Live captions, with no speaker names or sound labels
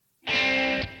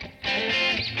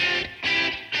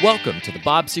Welcome to the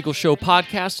Bob Siegel Show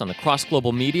podcast on the Cross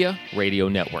Global Media Radio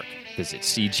Network. Visit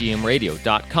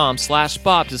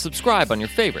cgmradio.com/Bob to subscribe on your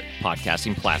favorite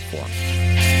podcasting platform.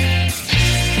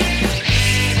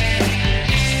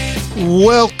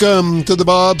 Welcome to the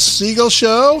Bob Siegel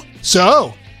Show.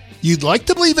 So, you'd like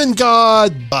to believe in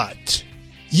God, but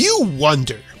you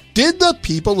wonder, did the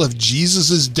people of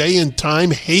Jesus' day and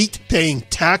time hate paying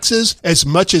taxes as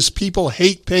much as people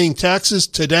hate paying taxes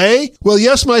today? Well,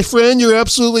 yes, my friend, you're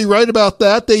absolutely right about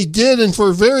that. They did, and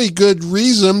for very good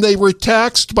reason. They were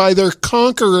taxed by their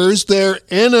conquerors, their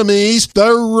enemies,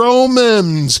 the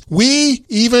Romans. We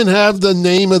even have the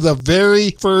name of the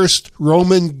very first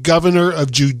Roman governor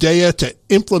of Judea to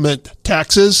implement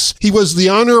taxes. He was the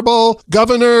Honorable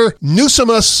Governor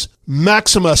Nucimus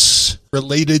Maximus,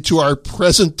 related to our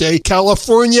present-day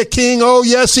California king. Oh,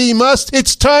 yes, he must.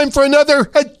 It's time for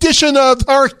another edition of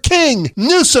our King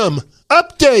Newsom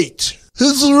Update.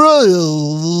 His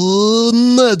Royal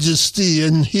Majesty,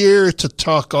 and here to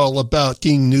talk all about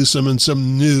King Newsom and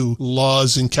some new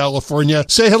laws in California.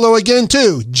 Say hello again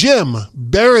to Jim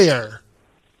Barrier.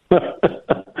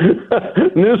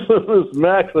 Nucimus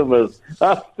Maximus.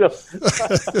 I'm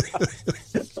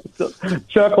still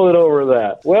chuckling over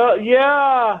that. Well,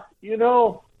 yeah,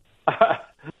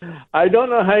 I don't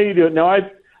know how you do it. Now,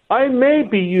 I may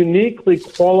be uniquely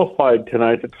qualified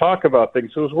tonight to talk about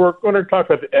things, because we're going to talk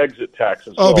about the exit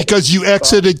taxes. Oh, because you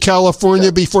exited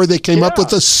California before they came up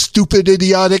with a stupid,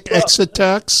 idiotic exit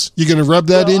tax? You're going to rub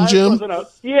that in, Jim?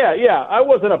 I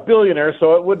wasn't a billionaire,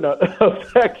 so it wouldn't have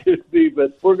affected me.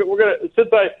 But we're going to, since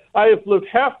I have lived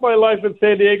half my life in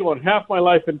San Diego and half my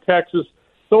life in Texas,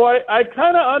 so I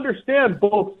kind of understand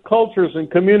both cultures and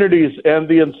communities and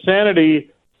the insanity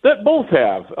that both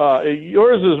have.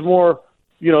 Yours is more,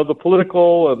 the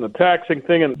political and the taxing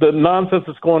thing and the nonsense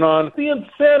that's going on. The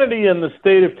insanity in the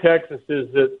state of Texas is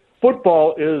that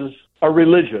football is a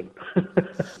religion.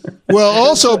 Well,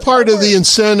 also part of the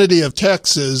insanity of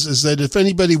Texas is that if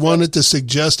anybody wanted to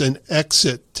suggest an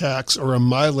exit tax or a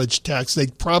mileage tax,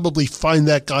 they'd probably find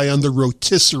that guy on the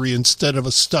rotisserie instead of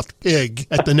a stuffed pig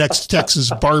at the next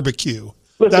Texas barbecue.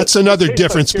 That's another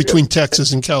difference between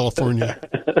Texas and California.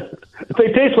 They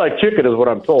taste like chicken is what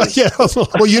I'm told. Yeah,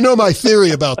 well, you know my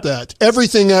theory about that.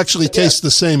 Everything actually tastes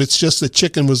the same. It's just that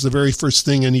chicken was the very first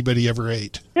thing anybody ever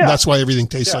ate. Yeah. And that's why everything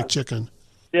tastes like chicken.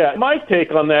 Yeah, my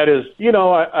take on that is,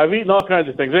 I've eaten all kinds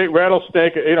of things. They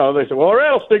rattlesnake, they say, well, a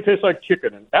rattlesnake tastes like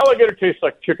chicken, and alligator tastes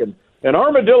like chicken, and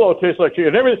armadillo tastes like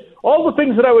chicken. Everything, all the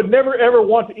things that I would never, ever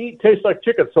want to eat taste like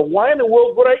chicken. So why in the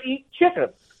world would I eat chicken?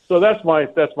 So that's my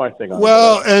thing on it.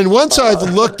 Well, and once I've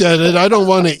looked at it, I don't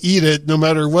want to eat it no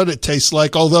matter what it tastes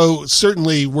like, although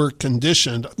certainly we're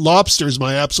conditioned. Lobster is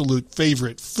my absolute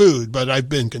favorite food, but I've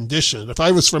been conditioned. If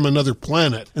I was from another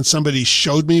planet and somebody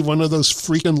showed me one of those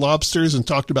freaking lobsters and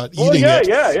talked about eating it,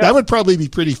 that would probably be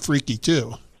pretty freaky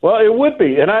too. Well, it would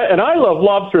be. And I love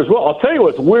lobster as well. I'll tell you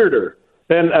what's weirder.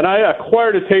 And I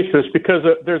acquired a taste for this because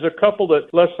there's a couple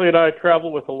that Leslie and I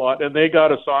travel with a lot, and they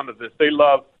got us onto this. They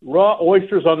love raw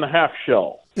oysters on the half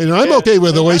shell. And I'm okay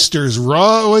with oysters.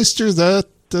 Raw oysters, that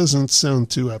doesn't sound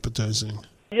too appetizing.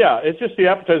 Yeah, it's just the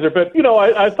appetizer. But,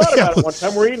 I thought about it one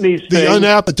time. We're eating these things. The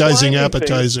unappetizing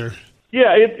appetizer. Things.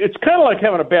 Yeah, it's kind of like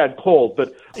having a bad cold,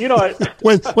 but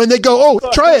when they go,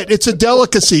 try it, it's a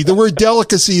delicacy. The word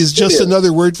delicacy is just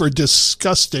another word for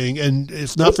disgusting, and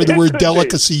if not for the word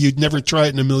delicacy, you'd never try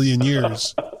it in a million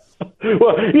years.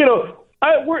 Well,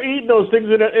 we're eating those things,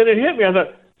 and it hit me. I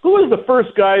thought, who was the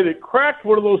first guy that cracked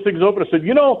one of those things open and said,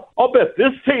 I'll bet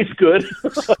this tastes good?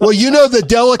 Well, the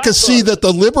delicacy that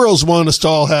the liberals want us to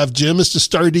all have, Jim, is to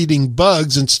start eating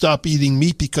bugs and stop eating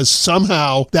meat because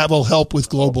somehow that will help with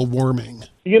global warming.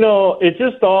 It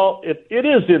is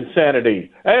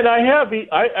insanity. And I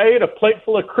ate a plate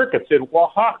full of crickets in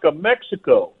Oaxaca,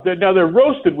 Mexico. Now they're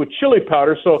roasted with chili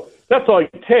powder, so that's all you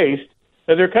taste.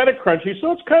 And they're kind of crunchy,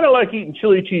 so it's kind of like eating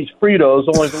chili cheese Fritos,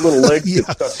 only the little legs get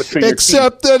stuck between your teeth.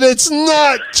 Except that it's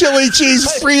not chili cheese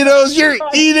Fritos. You're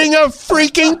eating a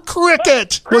freaking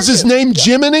cricket. Was his name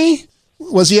Jiminy?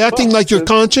 Was he acting like your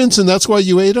conscience, and that's why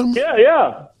you ate him?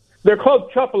 Yeah. They're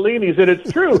called Ciappellinis, and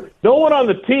it's true. No one on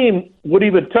the team would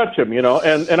even touch him,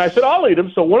 And I said, I'll eat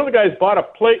him. So one of the guys bought a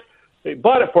plate. They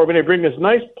bought it for me. They bring this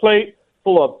nice plate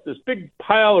full of this big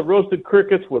pile of roasted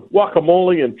crickets with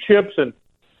guacamole and chips, and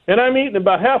I'm eating.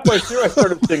 About halfway through, I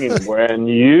started singing, "When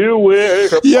You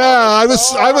Wake Up." Yeah, I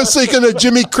was thinking of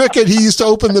Jimmy Cricket. He used to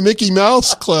open the Mickey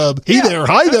Mouse Club. Hey there,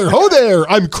 hi there, ho there.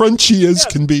 I'm crunchy as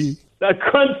can be. The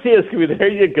crunciest can be. There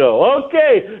you go.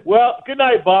 Okay. Well, good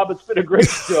night, Bob. It's been a great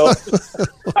show.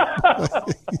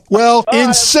 Well,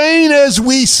 insane as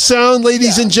we sound,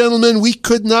 ladies and gentlemen, we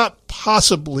could not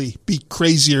possibly be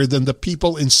crazier than the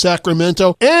people in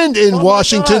Sacramento and in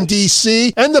Washington,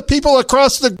 D.C., and the people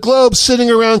across the globe sitting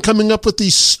around coming up with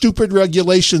these stupid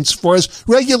regulations for us,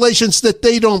 regulations that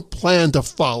they don't plan to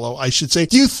follow, I should say.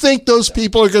 Do you think those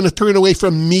people are going to turn away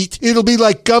from meat? It'll be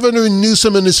like Governor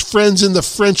Newsom and his friends in the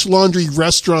French Laundry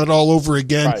restaurant all over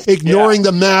again, ignoring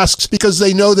the masks because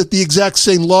they know that the exact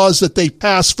same laws that they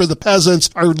pass for the peasants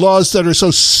are laws that are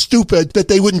so stupid that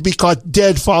they wouldn't be caught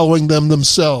dead following them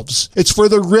themselves. It's for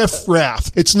the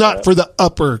riffraff. It's not for the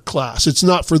upper class. It's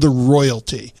not for the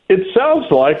royalty. It sounds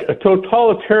like a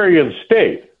totalitarian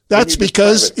state. That's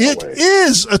because it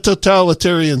is a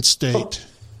totalitarian state.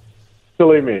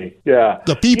 Silly me, yeah.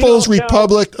 The People's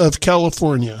Republic of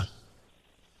California.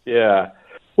 Yeah.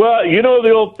 Well, you know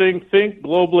the old thing, think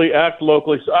globally, act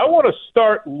locally. So I want to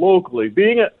start locally.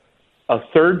 Being a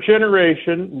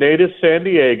third-generation native San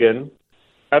Diegan,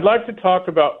 I'd like to talk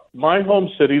about my home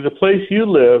city, the place you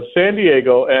live, San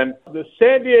Diego, and the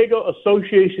San Diego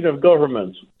Association of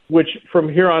Governments, which from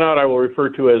here on out I will refer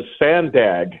to as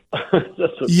SANDAG.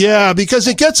 Yeah, because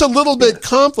it gets a little bit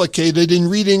complicated in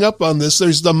reading up on this.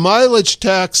 There's the mileage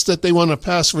tax that they want to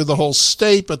pass for the whole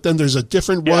state, but then there's a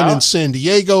different one in San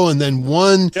Diego, and then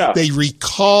one they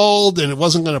recalled, and it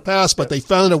wasn't going to pass, but they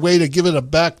found a way to give it a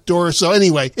back door. So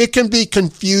anyway, it can be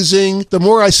confusing. The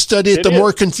more I study it, the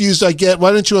more confused I get.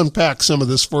 Why don't you unpack some of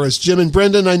this for us, Jim? And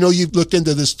Brendan, I know you've looked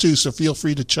into this too, so feel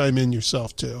free to chime in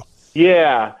yourself too.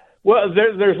 Yeah. Well,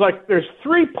 there's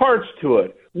three parts to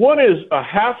it. One is a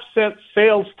half-cent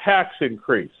sales tax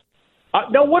increase.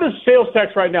 Now, what is sales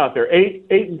tax right now out there? 8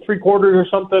 3/4 or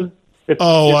something?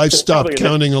 I've stopped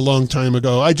counting a long time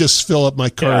ago. I just fill up my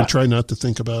car and try not to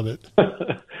think about it.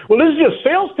 Well, this is just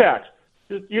sales tax.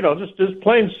 Just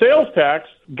plain sales tax.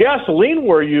 Gasoline,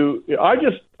 I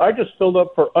just filled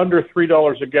up for under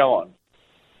 $3 a gallon.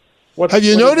 Have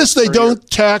you noticed they don't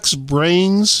tax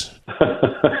brains?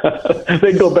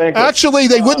 They go bankrupt. Actually,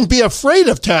 they wouldn't be afraid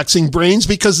of taxing brains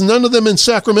because none of them in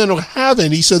Sacramento have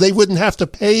any, so they wouldn't have to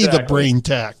pay the brain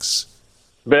tax.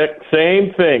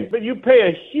 Same thing. But you pay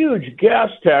a huge gas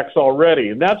tax already,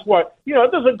 and that's what,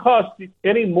 it doesn't cost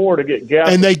any more to get gas.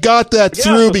 And they got that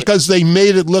through because they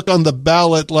made it look on the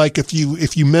ballot like if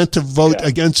you meant to vote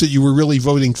against it, you were really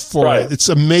voting for it. It's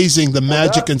amazing the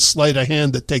magic and sleight of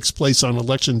hand that takes place on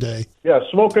Election Day. Yeah,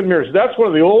 smoke and mirrors. That's one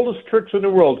of the oldest tricks in the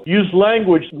world. Use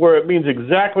language where it means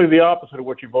exactly the opposite of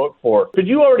what you vote for. Because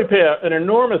you already pay an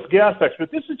enormous gas tax,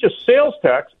 but this is just sales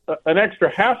tax, an extra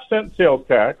half-cent sales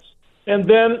tax. And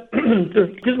then,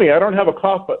 excuse me, I don't have a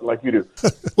cough button like you do.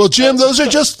 Well, Jim, those are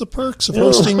just the perks of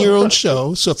hosting your own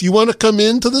show. So if you want to come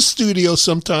into the studio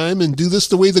sometime and do this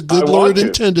the way the good Lord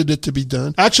intended it to be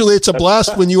done. Actually, it's a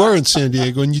blast when you are in San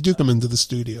Diego and you do come into the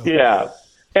studio. Yeah.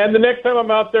 And the next time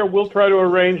I'm out there, we'll try to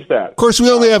arrange that. Of course,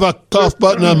 we only have a cough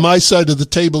button on my side of the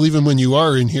table even when you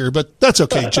are in here, but that's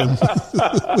okay, Jim.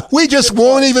 We just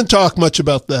won't even talk much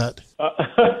about that.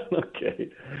 Okay.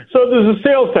 So there's a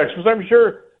sales tax, because I'm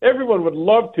sure everyone would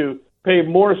love to pay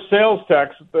more sales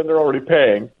tax than they're already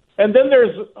paying. And then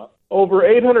there's over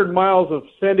 800 miles of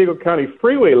San Diego County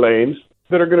freeway lanes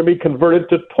that are going to be converted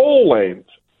to toll lanes.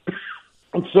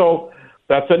 And so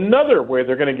that's another way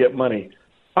they're going to get money.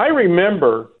 I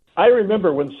remember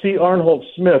when C. Arnold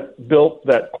Smith built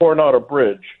that Coronado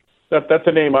Bridge. That's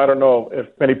a name I don't know if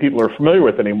many people are familiar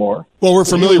with anymore. Well, we're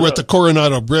familiar with the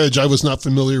Coronado Bridge. I was not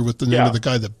familiar with the name of the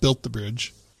guy that built the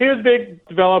bridge. He was a big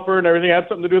developer and everything. It had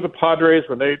something to do with the Padres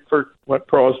when they first went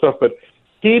pro and stuff. But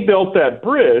he built that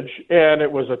bridge, and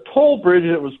it was a toll bridge,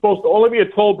 and it was supposed to only be a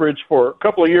toll bridge for a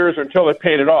couple of years until they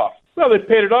paid it off. Well, they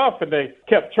paid it off, and they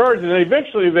kept charging. And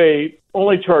eventually they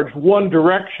only charged one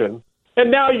direction. And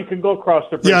now you can go across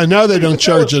the bridge. Yeah, now they don't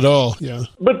charge at all. Yeah.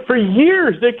 But for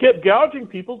years, they kept gouging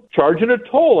people, charging a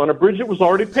toll on a bridge that was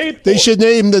already paid for. They should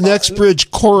name the next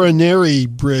bridge Coronary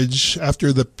Bridge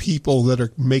after the people that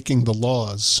are making the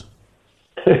laws.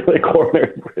 The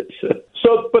Coronary Bridge.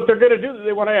 So, but they're going to do that.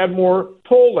 They want to add more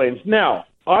toll lanes. Now,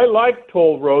 I like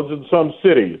toll roads in some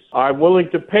cities. I'm willing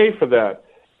to pay for that.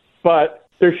 But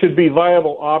there should be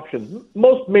viable options.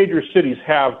 Most major cities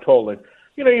have toll lanes.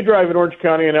 You drive in Orange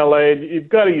County in L.A., and you've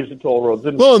got to use the toll roads.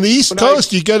 And well, on the East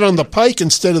Coast, you get on the Pike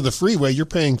instead of the freeway. You're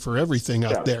paying for everything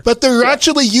out there. But they're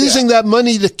actually using that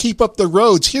money to keep up the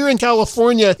roads. Here in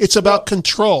California, it's about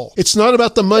control. It's not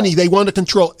about the money. They want to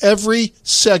control every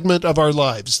segment of our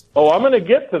lives. Oh, I'm going to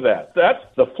get to that. That's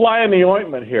the fly in the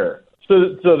ointment here.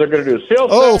 So they're going to do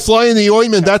sales tax. Oh, fly in the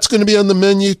ointment. That's going to be on the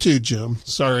menu too, Jim.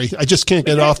 Sorry. I just can't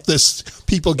get off this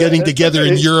people getting together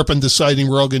in Europe and deciding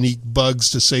we're all going to eat bugs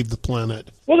to save the planet.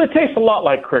 Well, it tastes a lot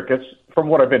like crickets, from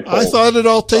what I've been told. I thought it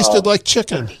all tasted like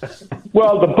chicken.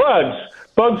 Well, the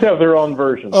Bugs have their own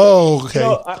versions. Oh, okay.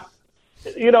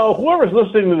 Whoever's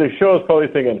listening to the show is probably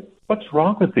thinking, what's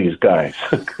wrong with these guys?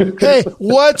 Hey,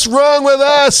 what's wrong with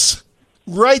us?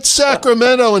 Write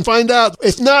Sacramento and find out.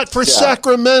 If not for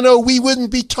Sacramento, we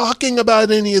wouldn't be talking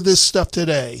about any of this stuff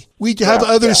today. We'd have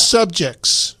other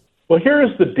subjects. Well,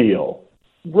 here's the deal.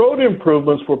 Road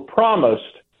improvements were promised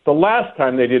the last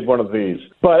time they did one of these,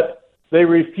 but they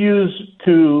refused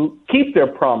to keep their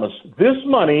promise. This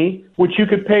money, which you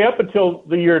could pay up until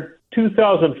the year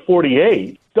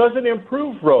 2048, doesn't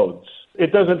improve roads.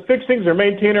 It doesn't fix things or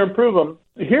maintain or improve them.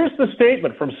 Here's the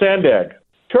statement from Sandag.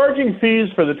 Charging fees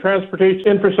for the transportation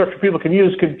infrastructure people can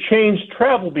use can change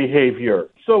travel behavior.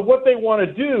 So what they want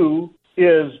to do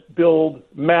is build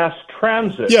mass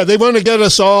transit. Yeah, they want to get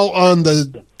us all on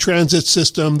the transit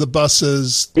system, the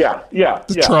buses,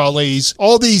 the trolleys,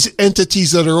 all these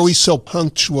entities that are always so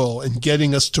punctual and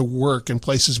getting us to work in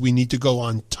places we need to go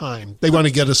on time. They want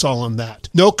to get us all on that.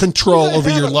 No control over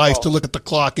your life to look at the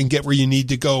clock and get where you need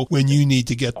to go when you need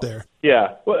to get there.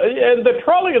 Yeah, well, and the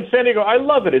trolley in San Diego, I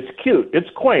love it. It's cute. It's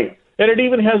quaint. And it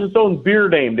even has its own beer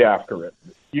named after it.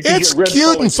 It's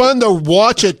cute and fun to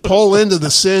watch it pull into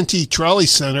the Santee Trolley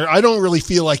Center. I don't really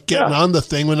feel like getting on the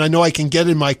thing when I know I can get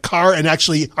in my car and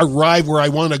actually arrive where I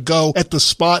want to go at the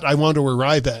spot I want to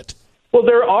arrive at. Well,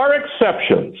 there are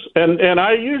exceptions, and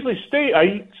I usually stay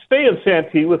in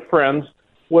Santee with friends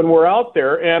when we're out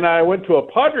there. And I went to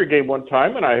a Padre game one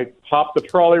time, and I hopped the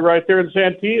trolley right there in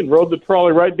Santee and rode the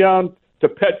trolley right down to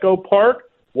Petco Park,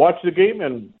 watched the game,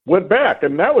 and went back.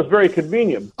 And that was very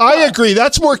convenient. I agree.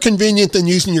 That's more convenient than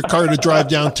using your car to drive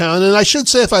downtown. And I should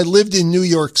say if I lived in New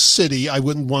York City, I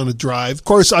wouldn't want to drive. Of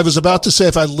course, I was about to say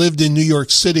if I lived in New York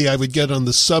City, I would get on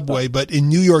the subway. But in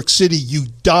New York City, you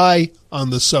die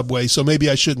on the subway. So maybe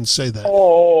I shouldn't say that.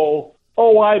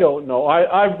 Oh, I don't know.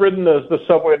 I've ridden the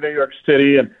subway in New York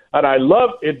City, and I love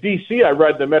in D.C. I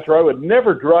ride the metro. I would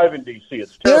never drive in D.C.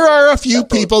 It's terrible. There are a few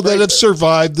people that have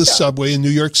survived the subway in New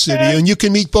York City, and you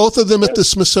can meet both of them at the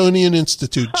Smithsonian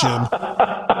Institute, Jim.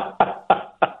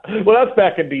 Well, that's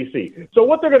back in D.C. So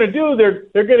what they're going to do,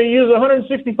 they're going to use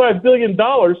 $165 billion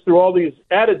through all these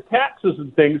added taxes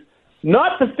and things,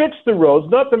 not to fix the roads,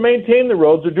 not to maintain the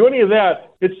roads or do any of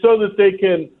that. It's so that they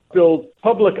can build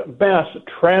public mass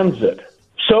transit.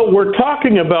 So we're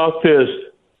talking about this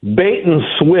bait and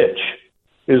switch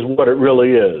is what it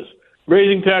really is.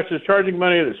 Raising taxes, charging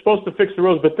money, they're supposed to fix the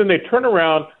roads, but then they turn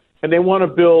around and they want to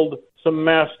build some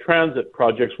mass transit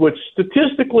projects, which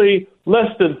statistically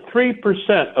less than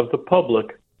 3% of the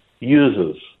public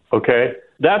uses, okay?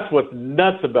 That's what's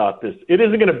nuts about this. It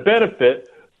isn't going to benefit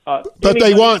but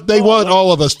they want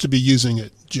all of us to be using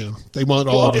it, Jim. They want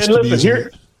all of us to be using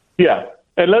it. Yeah.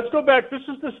 And let's go back. This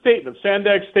is the statement,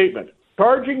 Sandag's statement.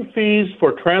 Charging fees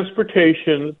for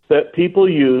transportation that people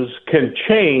use can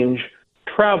change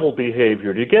travel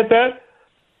behavior. Do you get that?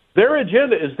 Their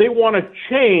agenda is they want to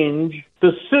change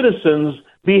the citizens'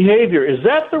 behavior. Is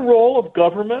that the role of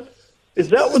government? Is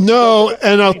that what No,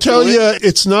 and I'll tell you,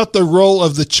 it's not the role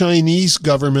of the Chinese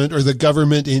government or the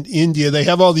government in India. They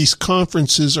have all these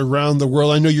conferences around the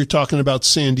world. I know you're talking about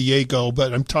San Diego,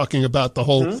 but I'm talking about the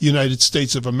whole United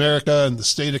States of America and the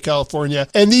state of California.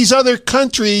 And these other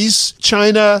countries,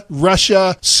 China,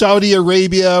 Russia, Saudi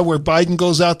Arabia, where Biden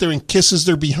goes out there and kisses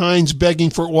their behinds begging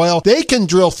for oil, they can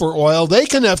drill for oil, they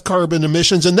can have carbon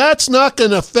emissions, and that's not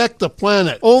going to affect the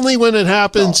planet. Only when it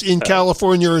happens in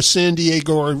California or San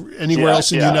Diego or anywhere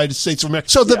else in the United States of America.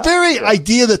 So the very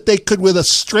idea that they could, with a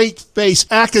straight face,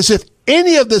 act as if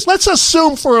any of this, let's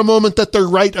assume for a moment that they're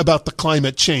right about the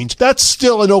climate change. That's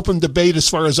still an open debate as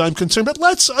far as I'm concerned, but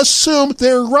let's assume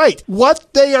they're right.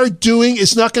 What they are doing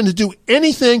is not going to do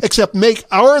anything except make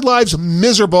our lives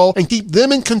miserable and keep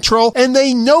them in control, and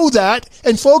they know that.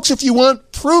 And folks, if you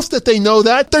want proof that they know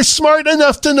that, they're smart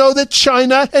enough to know that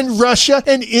China and Russia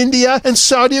and India and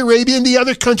Saudi Arabia and the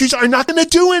other countries are not going to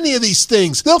do any of these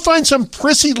things. They'll find some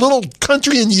prissy little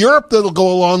country in Europe that'll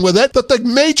go along with it, but the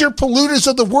major polluters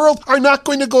of the world are not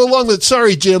going to go along with it.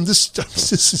 Sorry, Jim, this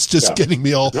is just getting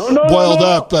me all boiled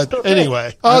up, but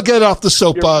anyway, I'll get off the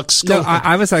soapbox.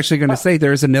 I was actually going to say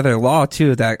there's another law,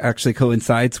 too, that actually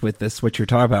coincides with this, what you're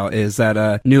talking about, is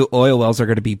that new oil wells are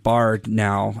going to be barred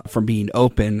now from being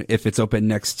open if it's open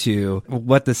next to,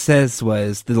 what this says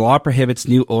was the law prohibits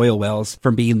new oil wells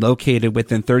from being located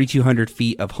within 3,200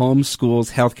 feet of homes,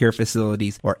 schools, healthcare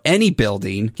facilities, or any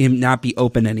building can not be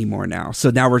open anymore now.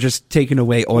 So now we're just taking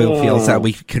away oil fields that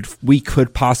we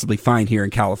could possibly find here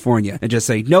in California and just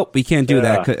say, nope, we can't do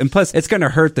that. And plus, it's going to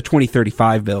hurt the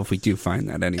 2035 bill if we do find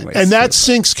that anyway. And that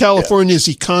sinks California's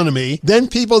economy. Then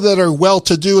people that are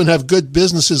well-to-do and have good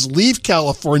businesses leave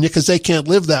California because they can't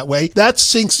live that way. That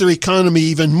sinks their economy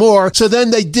even more. So then then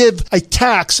they did a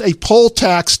poll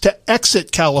tax to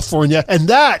exit California, and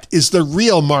that is the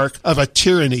real mark of a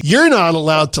tyranny. You're not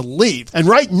allowed to leave. And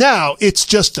right now, it's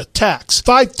just a tax.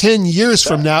 5-10 years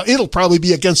from now, it'll probably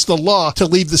be against the law to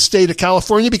leave the state of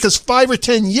California, because 5 or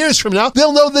 10 years from now,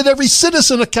 they'll know that every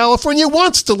citizen of California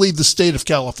wants to leave the state of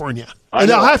California. And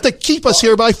they'll have to keep us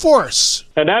here by force.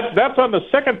 And that's on the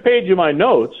second page of my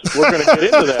notes. We're going to get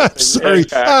into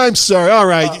that. I'm sorry. All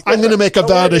right. I'm going to make a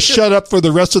vow to shut up for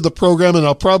the rest of the program, and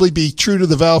I'll probably be true to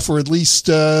the vow for at least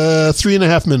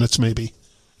 3.5 minutes, maybe.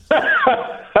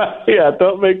 Yeah,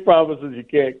 don't make promises you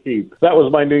can't keep. That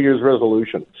was my New Year's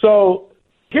resolution. So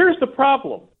here's the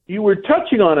problem. You were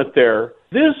touching on it there.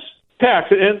 This tax,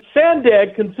 and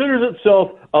Sandag considers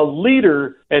itself a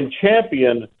leader and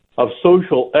champion of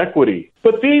social equity.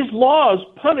 But these laws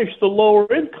punish the lower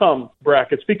income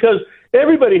brackets because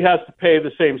everybody has to pay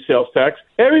the same sales tax.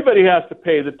 Everybody has to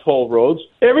pay the toll roads.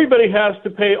 Everybody has to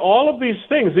pay all of these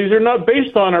things. These are not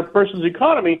based on a person's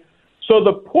economy. So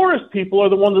the poorest people are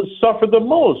the ones that suffer the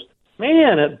most.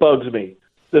 Man, it bugs me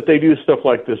that they do stuff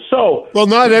like this. So, well,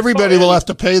 not everybody will have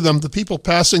to pay them. The people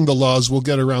passing the laws will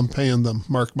get around paying them.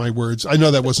 Mark my words. I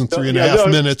know that wasn't 3.5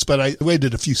 minutes, but I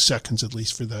waited a few seconds at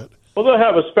least for that. Well, they'll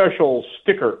have a special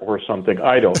sticker or something.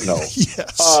 I don't know.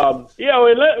 Yes.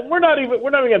 We're not even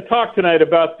going to talk tonight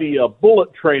about the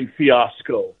bullet train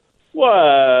fiasco. What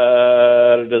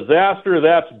a disaster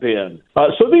that's been.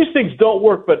 So these things don't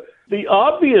work. But the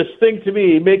obvious thing to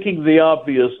me, making the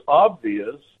obvious,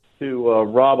 to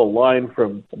rob a line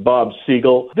from Bob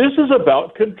Siegel, this is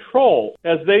about control.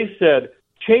 As they said,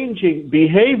 changing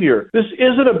behavior. This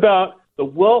isn't about the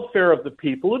welfare of the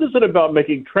people. It isn't about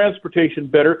making transportation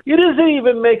better. It isn't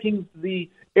even making the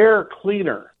air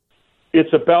cleaner.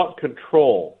 It's about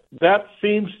control. That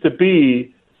seems to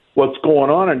be what's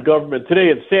going on in government today.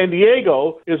 And San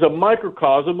Diego is a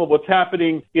microcosm of what's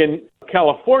happening in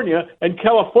California, and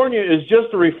California is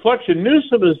just a reflection.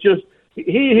 Newsom is just,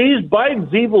 he's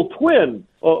Biden's evil twin,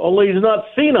 only he's not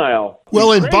senile.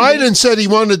 Well, and Biden said he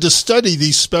wanted to study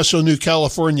these special new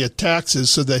California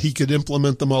taxes so that he could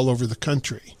implement them all over the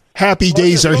country. Happy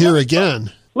days are here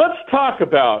again. Let's talk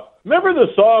about, remember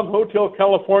the song Hotel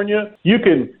California? You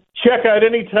can check out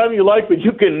anytime you like, but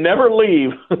you can never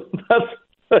leave.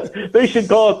 They should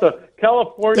call it the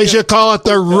California. They should call it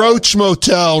the Roach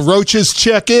Motel. Roaches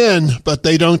check in, but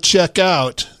they don't check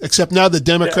out. Except now the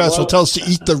Democrats will tell us to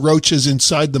eat the roaches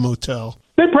inside the motel.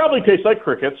 They probably taste like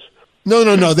crickets. No.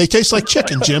 They taste like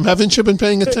chicken, Jim. Haven't you been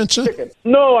paying attention?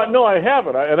 No, I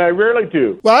haven't, and I rarely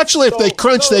do. Well, actually, if they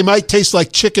crunch, they might taste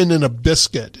like chicken in a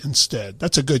biscuit instead.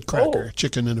 That's a good cracker,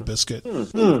 chicken in a biscuit.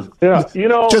 Yeah,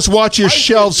 just watch your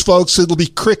shelves, folks. It'll be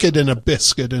cricket in a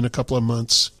biscuit in a couple of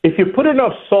months. If you put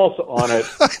enough salsa on it.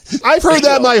 I've heard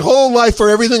that my whole life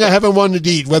for everything I haven't wanted to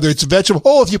eat, whether it's vegetable.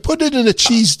 Oh, if you put it in a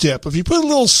cheese dip, if you put a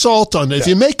little salt on it, if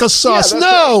you make a sauce.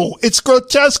 No, it's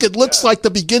grotesque. It looks like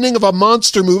the beginning of a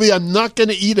monster movie. I'm not going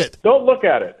to eat it. Don't look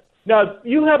at it. Now,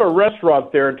 you have a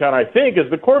restaurant there in town, I think. Is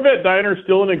the Corvette Diner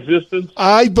still in existence?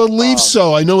 I believe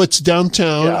so. I know it's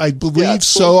downtown. Yeah. I believe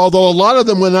so, although a lot of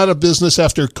them went out of business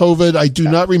after COVID. I do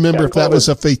not remember if that was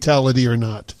a fatality or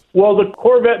not. Well, the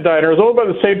Corvette Diner is owned by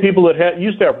the same people that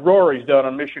used to have Rory's down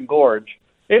on Mission Gorge.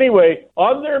 Anyway,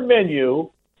 on their menu,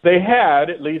 they had,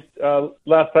 at least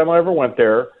last time I ever went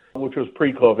there, which was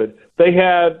pre-COVID, they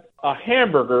had a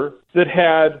hamburger that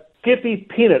had Skippy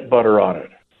peanut butter on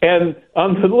it. And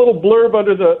on the little blurb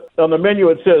on the menu,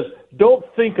 it says, "Don't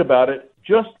think about it,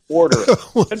 just order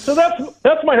it." And so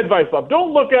that's my advice, Bob.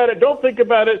 Don't look at it, don't think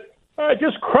about it.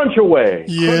 Just crunch away.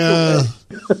 Yeah.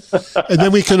 And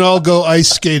then we can all go ice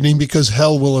skating because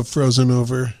hell will have frozen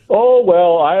over. Oh,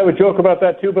 well, I have a joke about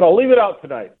that too, but I'll leave it out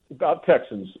tonight about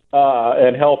Texans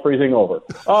and hell freezing over.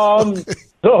 Okay.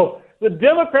 So the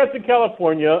Democrats in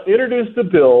California introduced a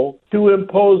bill to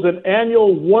impose an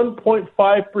annual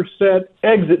 1.5%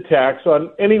 exit tax on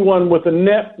anyone with a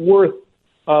net worth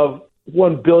of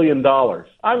 $1 billion.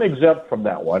 I'm exempt from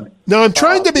that one. Now, I'm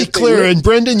trying to be clear, and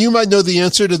Brendan, you might know the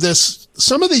answer to this.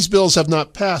 Some of these bills have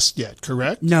not passed yet,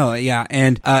 correct? No, yeah,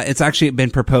 and it's actually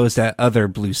been proposed at other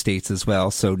blue states as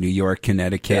well, so New York,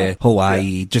 Connecticut,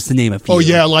 Hawaii, just to name a few. Oh,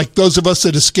 yeah, like those of us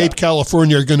that escape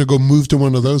California are going to go move to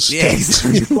one of those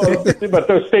states. Well, but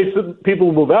those states,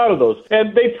 people move out of those.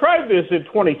 And they tried this in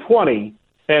 2020,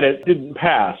 and it didn't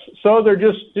pass. So they're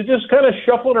just kind of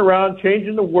shuffling around,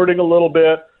 changing the wording a little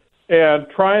bit, and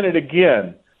trying it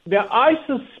again. Now, I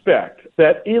suspect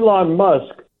that Elon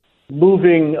Musk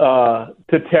moving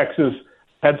to Texas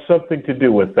had something to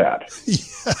do with that.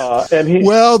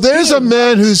 There's a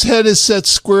man whose head is set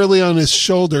squarely on his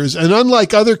shoulders, and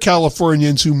unlike other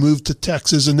Californians who moved to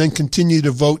Texas and then continue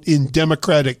to vote in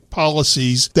Democratic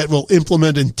policies that will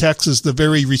implement in Texas the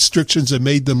very restrictions that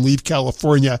made them leave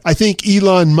California, I think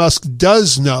Elon Musk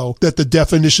does know that the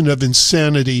definition of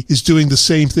insanity is doing the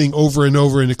same thing over and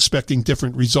over and expecting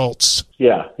different results.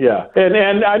 Yeah.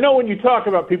 And I know when you talk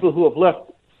about people who have left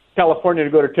California to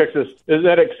go to Texas,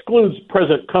 that excludes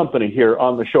present company here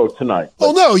on the show tonight.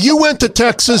 Oh, no, you went to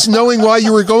Texas knowing why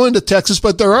you were going to Texas,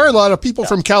 but there are a lot of people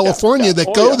from California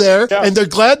that go there, and they're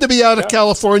glad to be out of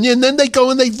California, and then they go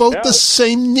and they vote the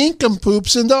same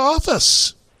nincompoops into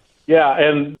office. Yeah,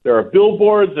 and there are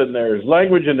billboards, and there's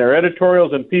language in their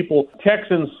editorials, and people,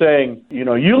 Texans saying,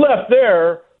 you left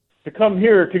there to come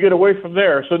here to get away from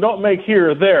there, so don't make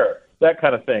here there. That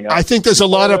kind of thing. I think there's a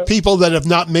lot of people that have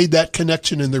not made that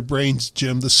connection in their brains,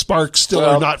 Jim. The sparks still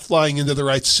are not flying into the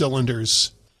right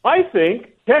cylinders. I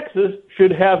think Texas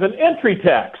should have an entry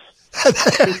tax.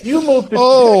 If you move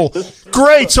to Texas,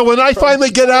 great. So when I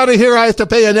finally get out of here, I have to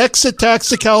pay an exit tax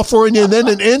to California and then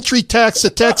an entry tax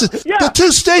to Texas. Yeah. The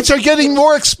two states are getting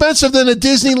more expensive than a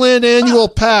Disneyland annual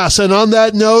pass. And on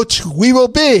that note, we will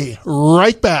be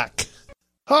right back.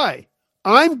 Hi.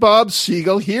 I'm Bob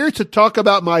Siegel, here to talk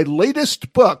about my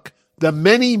latest book, The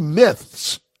Many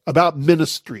Myths About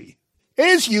Ministry.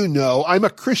 As you know, I'm a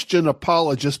Christian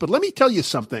apologist, but let me tell you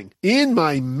something. In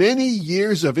my many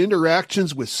years of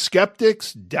interactions with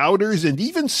skeptics, doubters, and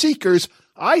even seekers,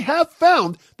 I have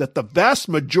found that the vast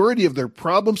majority of their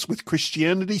problems with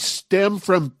Christianity stem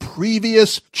from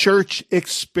previous church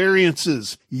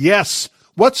experiences. Yes,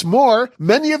 what's more,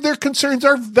 many of their concerns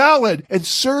are valid and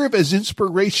serve as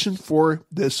inspiration for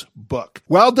this book.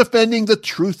 While defending the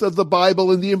truth of the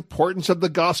Bible and the importance of the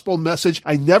gospel message,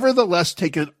 I nevertheless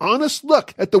take an honest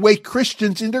look at the way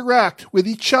Christians interact with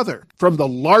each other. From the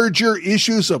larger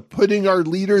issues of putting our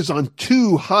leaders on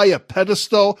too high a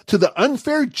pedestal, to the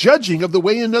unfair judging of the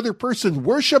way another person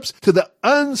worships, to the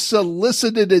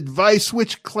unsolicited advice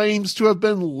which claims to have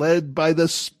been led by the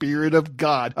Spirit of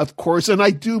God. Of course, and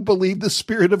I do believe the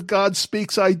Spirit of God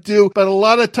speaks, I do, but a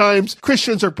lot of times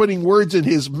Christians are putting words in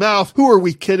his mouth. Who are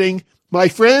we kidding? My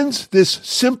friends, this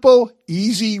simple,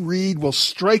 easy read will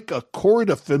strike a chord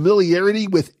of familiarity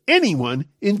with anyone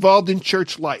involved in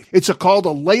church life. It's a call to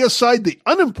lay aside the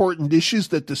unimportant issues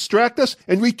that distract us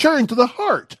and return to the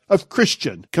heart of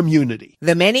Christian community.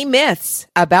 The Many Myths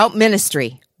About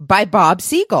Ministry by Bob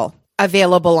Siegel.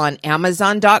 Available on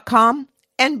Amazon.com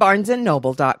and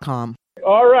BarnesandNoble.com.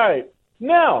 All right.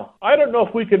 Now, I don't know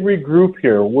if we can regroup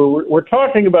here. We're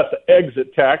talking about the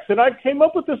exit tax, and I came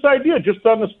up with this idea just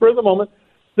on the spur of the moment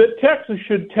that Texas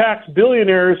should tax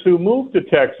billionaires who move to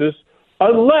Texas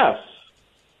unless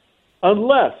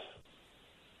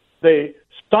they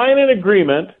sign an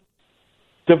agreement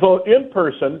to vote in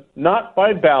person, not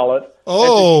by ballot.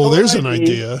 Oh, there's an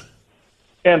idea.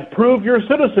 And prove your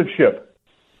citizenship.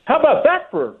 How about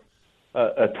that for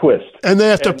a twist? And they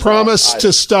have to promise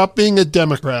to stop being a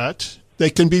Democrat. They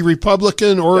can be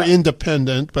Republican or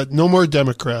independent, but no more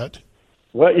Democrat.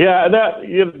 Well, yeah,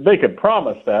 they could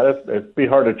promise that. It'd be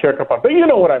hard to check up on. But you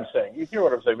know what I'm saying. You hear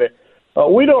what I'm saying.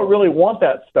 We don't really want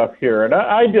that stuff here. And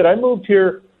I did. I moved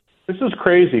here. This is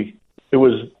crazy. It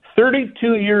was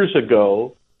 32 years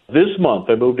ago this month.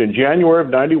 I moved in January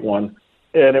of 91,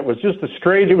 and it was just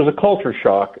it was a culture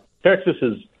shock. Texas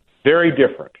is very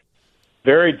different.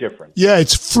 Very different. Yeah,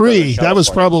 it's free. That was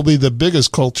probably the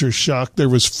biggest culture shock. There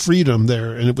was freedom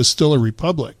there, and it was still a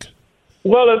republic.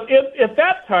 Well, at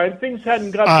that time, things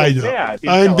hadn't gotten so bad.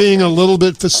 I'm being a little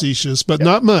bit facetious, but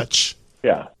not much.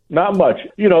 Yeah, not much.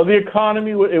 The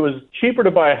economy, it was cheaper to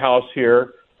buy a house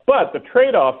here, but the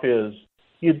trade-off is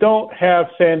you don't have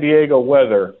San Diego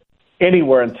weather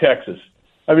anywhere in Texas.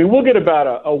 I mean, we'll get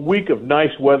about a week of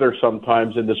nice weather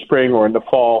sometimes in the spring or in the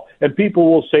fall, and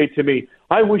people will say to me,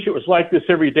 I wish it was like this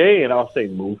every day, and I'll say,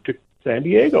 move to San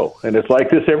Diego, and it's like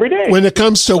this every day. When it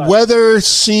comes to weather,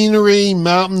 scenery,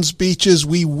 mountains, beaches,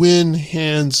 we win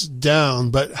hands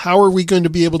down. But how are we going to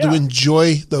be able to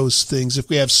enjoy those things if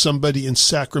we have somebody in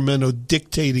Sacramento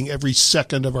dictating every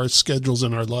second of our schedules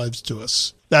and our lives to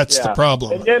us? That's the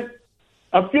problem. And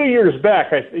a few years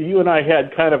back, you and I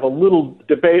had kind of a little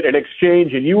debate and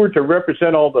exchange, and you were to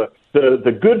represent all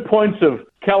the good points of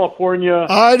California.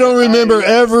 I don't remember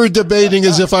ever debating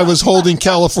as if I was holding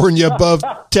California above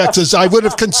Texas. I would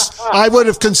have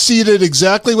conceded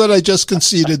exactly what I just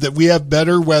conceded, that we have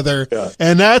better weather. Yeah.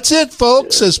 And that's it,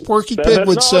 folks, as Porky Pig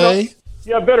would say.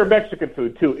 Yeah, better Mexican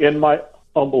food, too. In my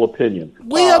humble opinion.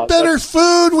 We have better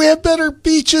food. We have better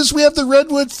beaches. We have the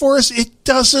redwood forest. It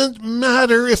doesn't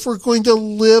matter if we're going to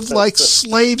live like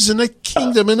slaves in a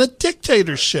kingdom, in a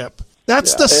dictatorship.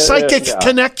 That's the psychic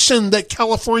connection that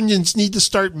Californians need to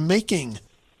start making.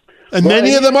 And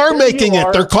many of them are making it.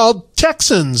 They're called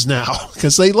Texans now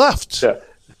because they left. Yeah.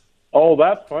 Oh,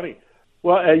 that's funny.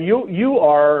 Well, you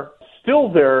are still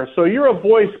there, so you're a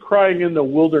voice crying in the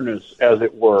wilderness, as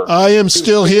it were. I am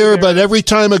still here, but every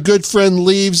time a good friend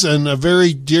leaves, and a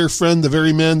very dear friend, the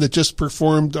very man that just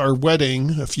performed our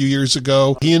wedding a few years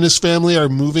ago, he and his family are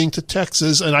moving to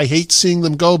Texas, and I hate seeing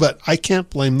them go, but I can't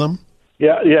blame them.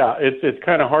 Yeah, it's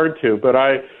kind of hard to, but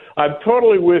I'm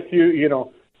totally with you. You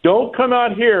know, don't come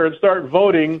out here and start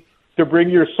voting to bring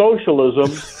your socialism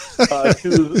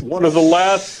to one of the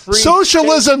last free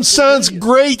Socialism sounds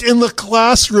great in the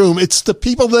classroom. It's the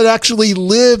people that actually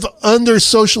live under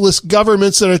socialist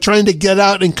governments that are trying to get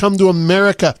out and come to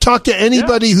America. Talk to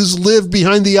anybody who's lived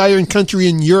behind the Iron Country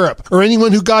in Europe, or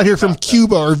anyone who got here from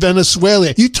Cuba or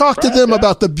Venezuela. You talk to them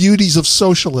about the beauties of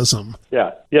socialism.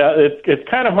 Yeah, it's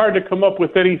kind of hard to come up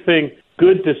with anything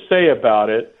good to say about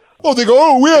it. Oh, they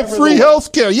go, we have free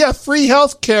health care. Yeah, free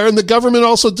health care, and the government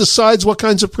also decides what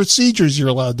kinds of procedures you're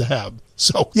allowed to have.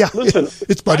 So, yeah, listen,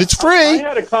 it's free. I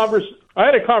had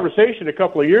a conversation a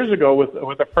couple of years ago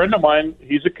with a friend of mine.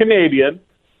 He's a Canadian,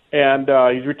 and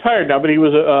he's retired now, but he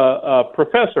was a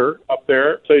professor up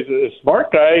there, so he's a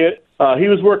smart guy. He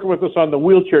was working with us on the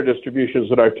wheelchair distributions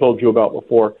that I've told you about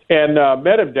before, and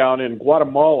met him down in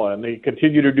Guatemala, and he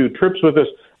continued to do trips with us.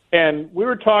 And we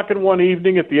were talking one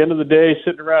evening at the end of the day,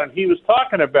 sitting around, and he was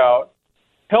talking about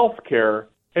health care,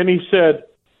 and he said,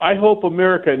 I hope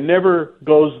America never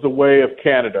goes the way of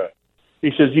Canada.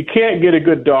 He says, you can't get a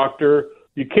good doctor,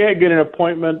 you can't get an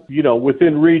appointment,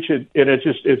 within reach, and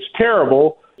it's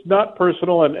terrible. It's not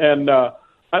personal, and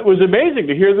it was amazing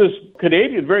to hear this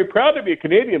Canadian, very proud to be a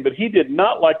Canadian, but he did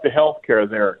not like the health care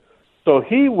there. So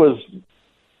he was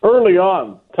early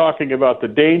on talking about the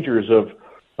dangers of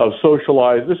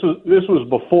socialized. This was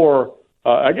before.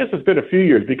 I guess it's been a few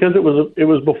years because it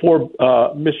was before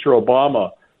Mr.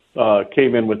 Obama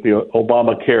came in with the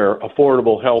Obamacare,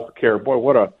 affordable health care. Boy,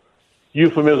 what a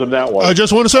euphemism that was. I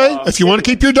just want to say, if you want to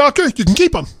keep your doctor, you can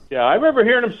keep him. Yeah, I remember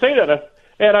hearing him say that,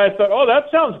 and I thought, oh, that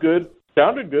sounds good.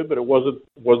 Sounded good, but it wasn't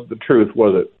the truth,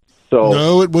 was it? So,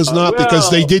 no, it was not, because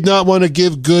they did not want to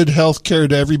give good health care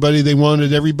to everybody. They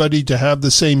wanted everybody to have the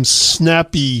same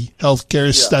snappy health care.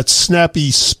 Yeah. That's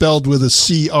snappy spelled with a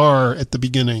CR at the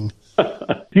beginning.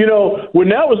 When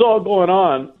that was all going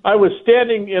on, I was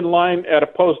standing in line at a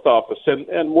post office,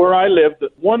 and where I lived,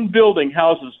 one building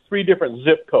houses 3 different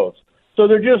zip codes. So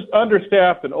they're just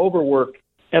understaffed and overworked.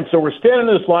 And so we're standing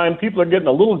in this line. People are getting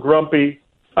a little grumpy.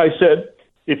 I said,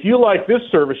 if you like this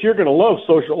service, you're going to love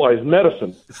socialized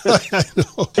medicine. I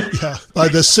know, yeah. By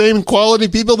the same quality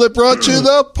people that brought you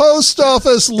the post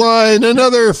office line and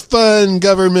other fun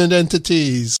government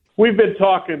entities. We've been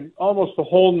talking almost the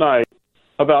whole night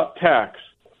about tax.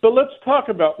 So let's talk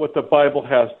about what the Bible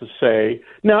has to say.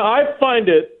 Now, I find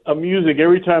it amusing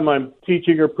every time I'm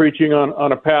teaching or preaching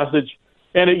on a passage,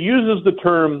 and it uses the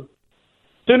term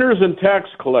sinners and tax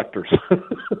collectors.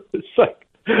 It's like,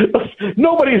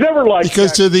 nobody's ever liked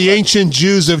because to the ancient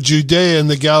Jews of Judea and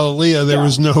the Galilee, there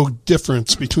was no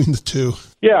difference between the two.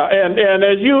 Yeah, and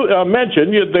as you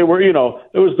mentioned, they were, it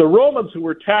was the Romans who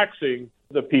were taxing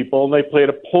the people, and they paid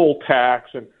a poll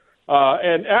tax, and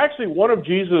actually one of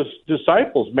Jesus'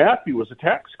 disciples, Matthew, was a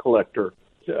tax collector.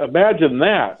 Imagine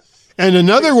that. And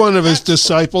another one of his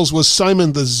disciples was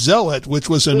Simon the Zealot, which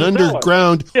was an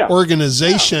underground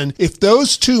organization. Yeah. If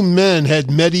those two men had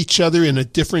met each other in a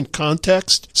different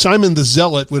context, Simon the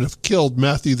Zealot would have killed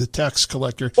Matthew the tax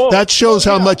collector. That shows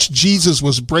how much Jesus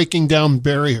was breaking down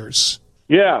barriers.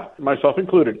 Yeah, myself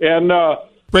included. And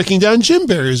breaking down gym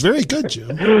barriers. Very good,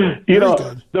 Jim.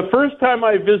 Good. The first time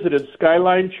I visited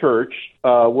Skyline Church,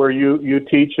 where you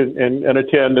teach and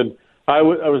attend, and I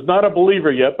was not a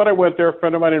believer yet, but I went there. A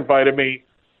friend of mine invited me.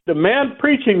 The man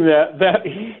preaching that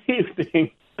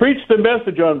evening preached the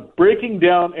message on breaking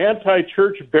down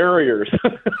anti-church barriers.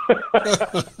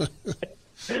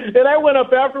 And I went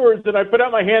up afterwards, and I put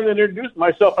out my hand and introduced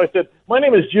myself. I said, my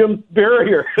name is Jim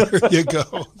Barrier. There you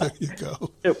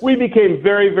go. We became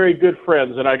very, very good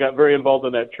friends, and I got very involved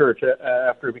in that church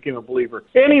after I became a believer.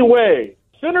 Anyway,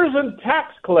 sinners and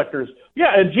tax collectors.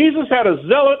 Yeah, and Jesus had a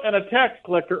zealot and a tax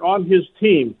collector on his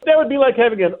team. That would be like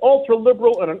having an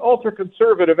ultra-liberal and an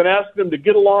ultra-conservative and asking them to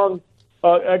get along.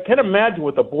 I can't imagine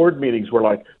what the board meetings were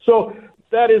like. So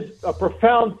that is a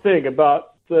profound thing about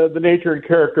the nature and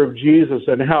character of Jesus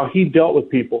and how he dealt with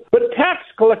people. But tax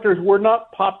collectors were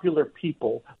not popular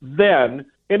people then,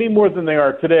 any more than they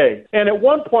are today. And at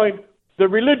one point, the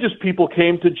religious people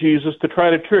came to Jesus to try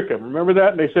to trick him. Remember that?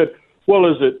 And they said, well,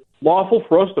 is it lawful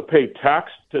for us to pay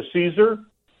tax to Caesar?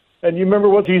 And you remember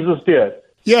what Jesus did?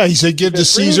 Yeah, he said, give to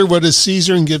Caesar what is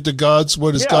Caesar and give to God's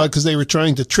what is God, because they were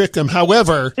trying to trick him.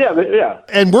 However,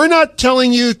 and we're not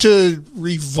telling you to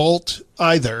revolt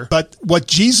either, but what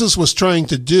Jesus was trying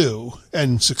to do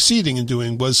and succeeding in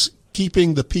doing was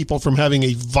keeping the people from having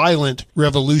a violent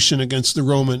revolution against the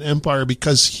Roman Empire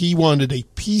because he wanted a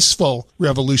peaceful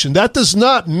revolution. That does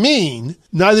not mean,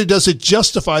 neither does it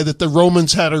justify that the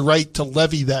Romans had a right to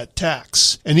levy that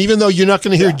tax. And even though you're not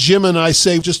going to hear Jim and I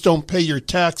say, just don't pay your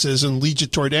taxes and lead you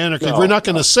toward anarchy, we're not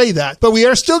going to say that. But we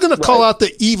are still going to call out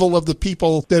the evil of the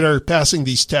people that are passing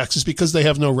these taxes because they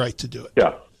have no right to do it.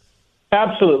 Yeah.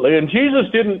 Absolutely. And Jesus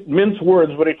didn't mince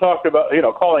words when he talked about,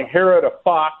 calling Herod a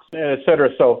fox, et cetera.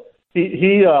 So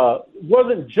he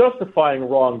wasn't justifying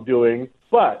wrongdoing,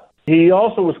 but he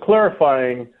also was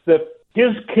clarifying that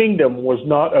his kingdom was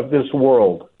not of this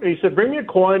world. He said, bring me a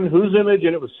coin, whose image?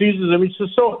 And it was Caesar's image.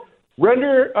 So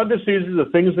render unto Caesar the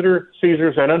things that are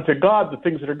Caesar's, and unto God the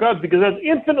things that are God's, because that's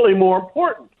infinitely more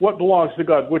important, what belongs to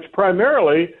God, which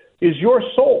primarily is your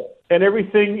soul. And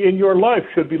everything in your life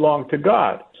should belong to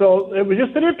God. So it was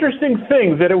just an interesting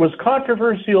thing that it was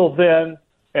controversial then,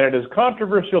 and it is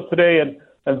controversial today, and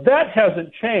that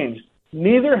hasn't changed.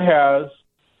 Neither has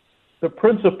the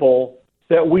principle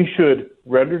that we should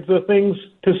render the things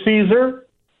to Caesar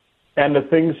and the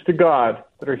things to God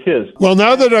that are his. Well,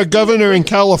 now that our governor in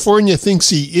California thinks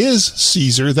he is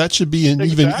Caesar, that should be an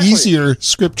even easier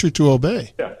scripture to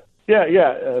obey. Yeah.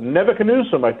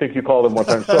 Nebuchadnezzar, I think you called him one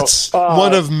time. That's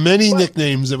one of many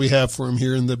nicknames that we have for him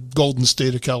here in the golden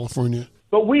state of California.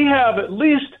 But we have at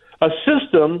least a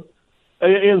system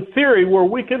in theory where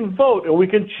we can vote and we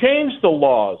can change the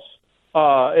laws.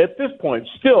 At this point,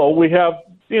 still, we have,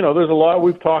 there's a lot,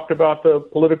 we've talked about the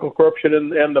political corruption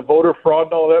and the voter fraud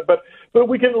and all that, but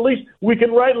we can at least, we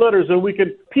can write letters and we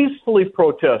can peacefully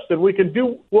protest and we can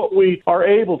do what we are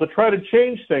able to try to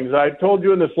change things. I told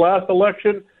you in this last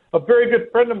election, a very good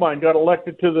friend of mine got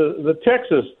elected to the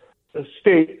Texas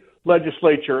state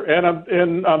legislature, and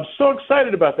I'm so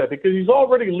excited about that because he's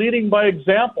already leading by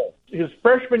example. His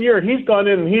freshman year, he's gone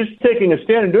in and he's taking a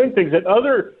stand and doing things that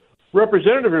other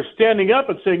representatives are standing up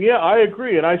and saying, yeah, I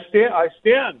agree, and I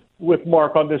stand with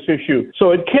Mark on this issue.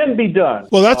 So it can be done.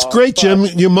 Well, that's great, Jim.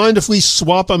 You mind if we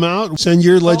swap them out? Send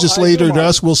your legislator to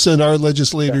us, we'll send our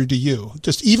legislator to you.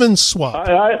 Just even swap.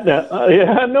 I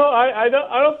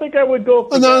don't think I would go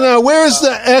for that. No. Where's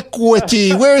the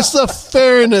equity? Where's the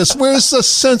fairness? Where's the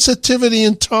sensitivity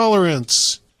and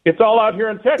tolerance? It's all out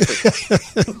here in Texas.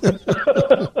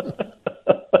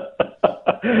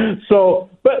 So,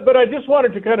 but I just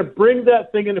wanted to kind of bring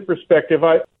that thing into perspective.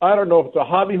 I don't know if it's a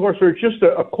hobby horse or it's just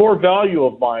a core value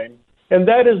of mine, and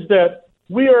that is that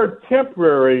we are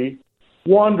temporary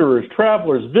wanderers,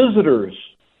 travelers, visitors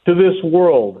to this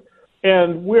world,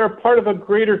 and we are part of a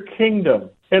greater kingdom.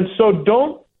 And so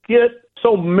don't get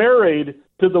so married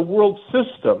to the world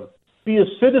system. Be a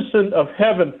citizen of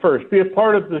heaven first. Be a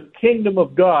part of the kingdom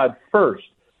of God first.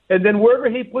 And then wherever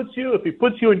he puts you, if he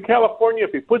puts you in California,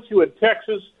 if he puts you in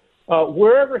Texas,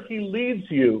 wherever he leads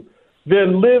you,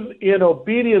 then live in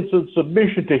obedience and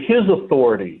submission to his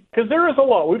authority. Because there is a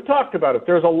lot. We've talked about it.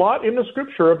 There's a lot in the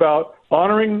scripture about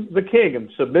honoring the king and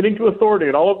submitting to authority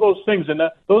and all of those things. And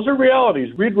those are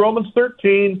realities. Read Romans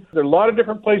 13. There are a lot of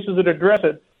different places that address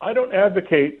it. I don't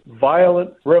advocate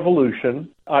violent revolution.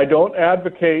 I don't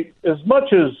advocate, as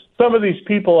much as some of these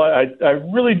people, I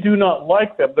really do not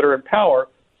like them that are in power,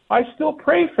 I still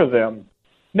pray for them.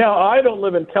 Now, I don't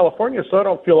live in California, so I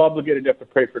don't feel obligated to have to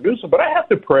pray for Newsom, but I have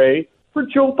to pray for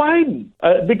Joe Biden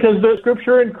because the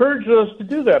scripture encourages us to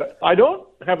do that. I don't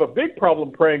have a big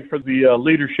problem praying for the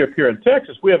leadership here in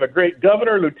Texas. We have a great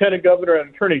governor, lieutenant governor,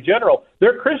 and attorney general.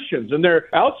 They're Christians, and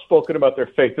they're outspoken about their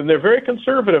faith, and they're very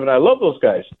conservative, and I love those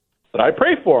guys. But I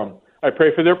pray for them. I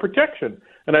pray for their protection,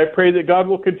 and I pray that God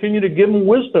will continue to give them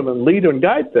wisdom and lead and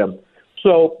guide them.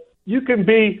 So you can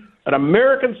be an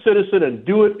American citizen and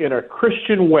do it in a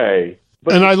Christian way.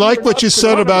 And I like what you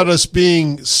said about us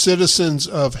being citizens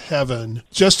of heaven.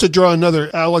 Just to draw another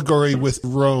allegory with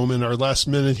Rome in our last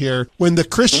minute here, when the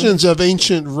Christians of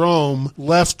ancient Rome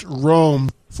left Rome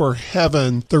for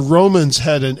heaven, the Romans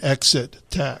had an exit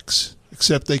tax,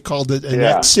 except they called it an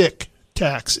exic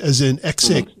tax, as in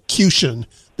execution.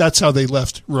 That's how they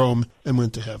left Rome and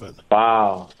went to heaven.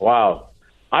 Wow.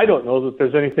 I don't know that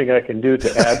there's anything I can do to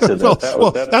add to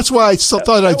that. That's why I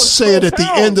thought I'd say it at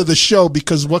the end of the show,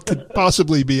 because what could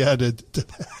possibly be added to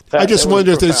that? I just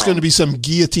wonder if there's going to be some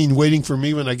guillotine waiting for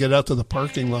me when I get out to the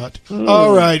parking lot.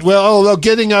 All right. Well,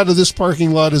 getting out of this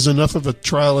parking lot is enough of a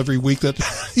trial every week that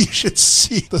you should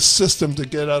see the system to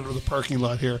get out of the parking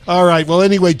lot here. All right. Well,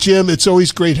 anyway, Jim, it's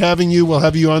always great having you. We'll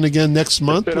have you on again next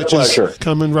month, which is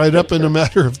coming right up in a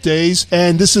matter of days.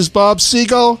 And this is Bob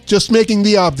Siegel, just making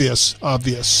the obvious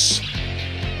obvious.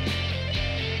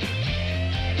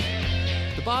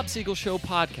 The Bob Siegel Show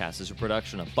podcast is a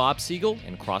production of Bob Siegel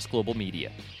and Cross Global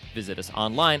Media. Visit us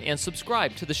online and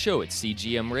subscribe to the show at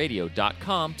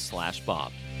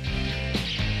cgmradio.com/Bob.